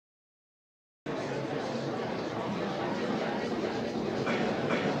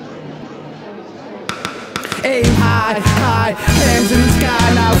Aim high, high, hands in the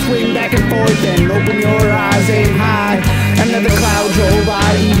sky. Now swing back and forth and open your eyes. Aim high, another cloud roll by.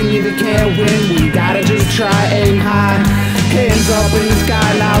 Even if you can't win, we gotta just try. Aim high, hands up in the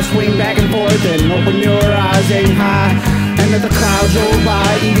sky. Now swing back and forth and open your eyes. Aim high, another cloud roll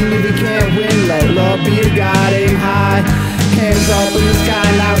by. Even if you can't win, let love be your guide. Aim high, hands up in the sky.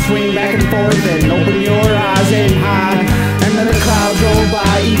 Now swing back and forth and open your eyes. Aim high, another cloud roll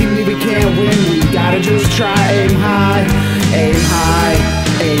by. Even if you can't win, we gotta just try. Aim high, aim high,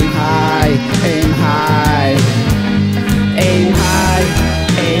 aim high, aim high, aim high,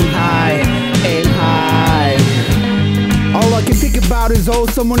 aim high, aim high. All I can think about is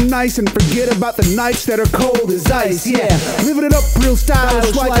someone nice, and forget about the nights that are cold as ice. Yeah, living it up real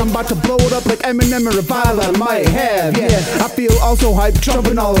stylish, like I'm about to blow it up like Eminem or Revival I might have. Yeah, I feel also hyped,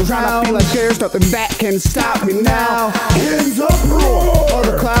 jumping all around. I feel like there's nothing that can stop me now. Hands up, roar! Oh,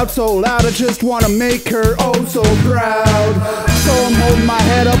 the cloud's so loud, I just wanna make her oh so proud. So I'm holding my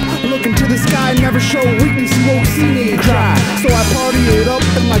head up, looking to the sky, never show weakness, you won't see me cry. So I party it up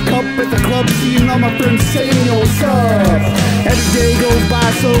in my cup at the club, seeing all my friends saying yo what's up. Every day goes by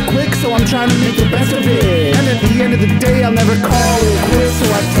so quick, so I'm trying to make the best of it. And at the end of the day, I'll never call it quits. So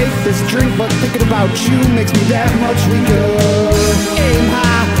I take this drink, but thinking about you makes me that much weaker. Aim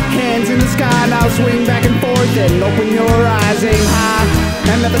high, hands in the sky, now swing back and forth and open your eyes. Aim high,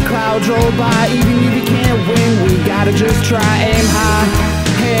 and let the clouds roll by. Even if you can't win, we gotta just try. Aim high,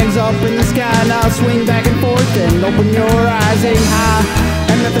 hands up in the sky, now swing back and forth and open your eyes. Aim high,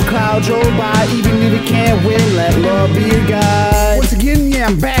 and let the clouds roll by. Even if you can't win, let love be your guide. Once again, yeah,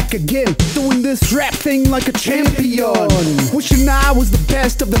 I'm back again, doing this rap thing like a champion. Wishing I was the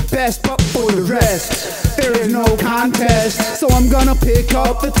best of the best, but for the rest, there is no contest. So I'm gonna pick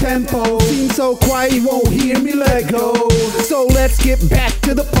up the tempo. Seems so quiet, you won't hear me let go. So let's get back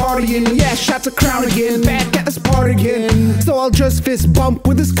to the partying. Yeah, shots of Crown again, back at this party again. So I'll just fist bump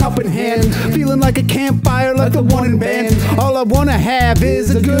with this cup in hand, feeling like a campfire like the one in band. All I wanna have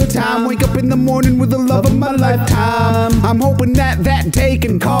is a good time. Wake up in the morning with the love of my lifetime. I'm hoping that day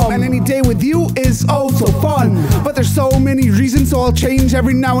can come, and any day with you is oh so fun. But there's so many reasons, so I'll change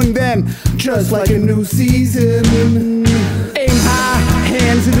every now and then, just like a new season. Aim high,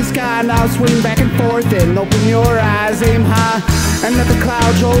 hands in the sky, now swing back and forth and open your eyes. Aim high, and let the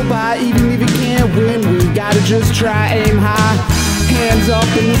clouds roll by. Even if you can't win, we gotta just try. Aim high, hands up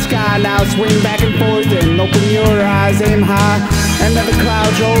in the sky, now swing back and forth and open your eyes. Aim high, and let the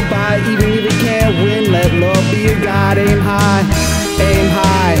clouds roll by. Even if you can't win, let love be your guide. Aim high, aim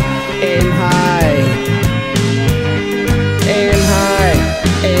high, aim high, aim high,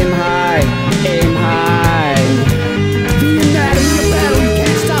 aim high, aim high. The anatomy of battle, you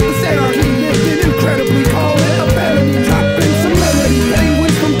can't stop this anarchy. Living incredibly, call it a felony. Dropping some melody,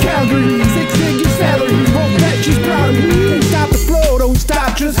 penguins from Calgary, 6-figure salary. Hope that she's proud of me. Can't stop the flow, don't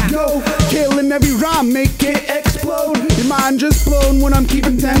stop, just go. Killing every rhyme, make it explode. Your mind just blown when I'm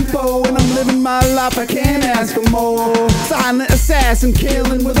keeping tempo, and I'm living my life, I can't ask for more. Silent assassin,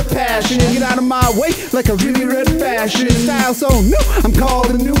 killing with a passion. Get out of my way like a really red fashion. Style so new, I'm called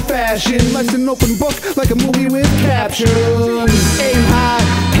a new fashion. Life's an open book like a movie with captions. Aim high,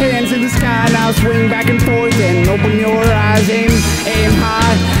 hands in the sky, now swing back and forth and open your eyes. Aim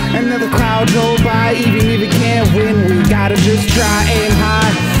high, and let the clouds roll by. Even if you can't win, we gotta just try. Aim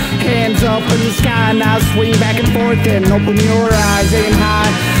high, hands up in the sky, now swing back and forth and open your eyes. Aim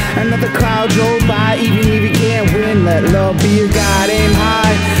high, and let the clouds roll by. Even if you can't win, let love be your guide. Aim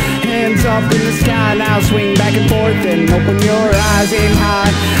high, hands up in the sky, now swing back and forth and open your eyes. Aim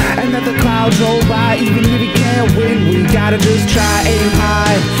high, and let the clouds roll by. Even if you can't win, we gotta just try. Aim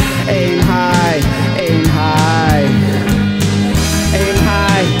high, aim high, aim high, aim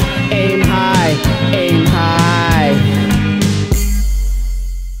high, aim high, aim high.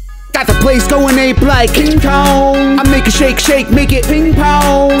 Got the place going ape like King Kong. I make it shake, shake, make it ping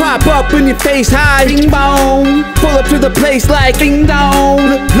pong. Pop up in your face, high, ding bong. Pull up to the place like ding dong.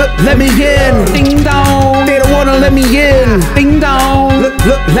 Look, let me in, ding dong. They don't wanna let me in, ding dong. Look,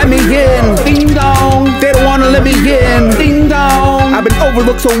 let me in, ding dong. They don't wanna let me in, ding dong. I've been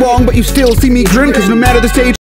overlooked so long, but you still see me grin, 'cause no matter the stage